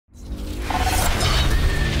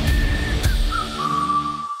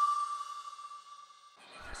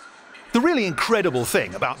The really incredible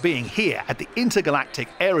thing about being here at the Intergalactic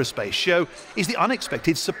Aerospace Show is the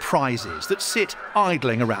unexpected surprises that sit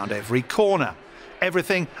idling around every corner.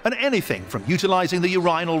 Everything and anything from utilising the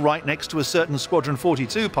urinal right next to a certain Squadron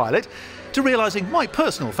 42 pilot to realising my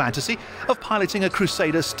personal fantasy of piloting a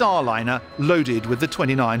Crusader Starliner loaded with the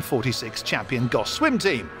 2946 champion Goss swim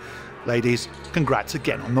team. Ladies, congrats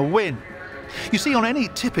again on the win. You see, on any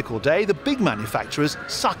typical day, the big manufacturers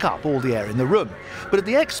suck up all the air in the room. But at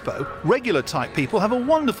the Expo, regular type people have a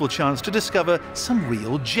wonderful chance to discover some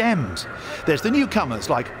real gems. There's the newcomers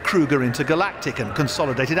like Kruger Intergalactic and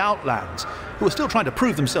Consolidated Outlands, who are still trying to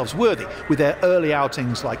prove themselves worthy with their early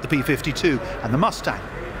outings like the P-52 and the Mustang.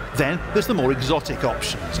 Then there's the more exotic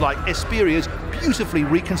options like Esperia's beautifully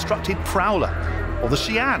reconstructed Prowler, or the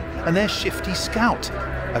Xi'an and their shifty Scout.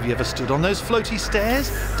 Have you ever stood on those floaty stairs?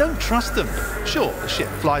 Don't trust them. Sure, the ship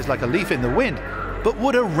flies like a leaf in the wind, but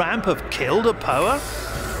would a ramp have killed a Poa?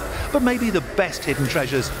 But maybe the best hidden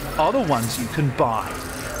treasures are the ones you can buy.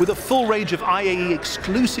 With a full range of IAE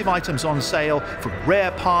exclusive items on sale, from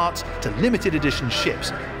rare parts to limited edition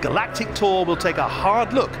ships, Galactic Tour will take a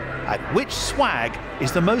hard look at which swag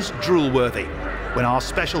is the most drool-worthy when our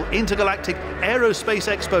special Intergalactic Aerospace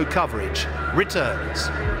Expo coverage returns.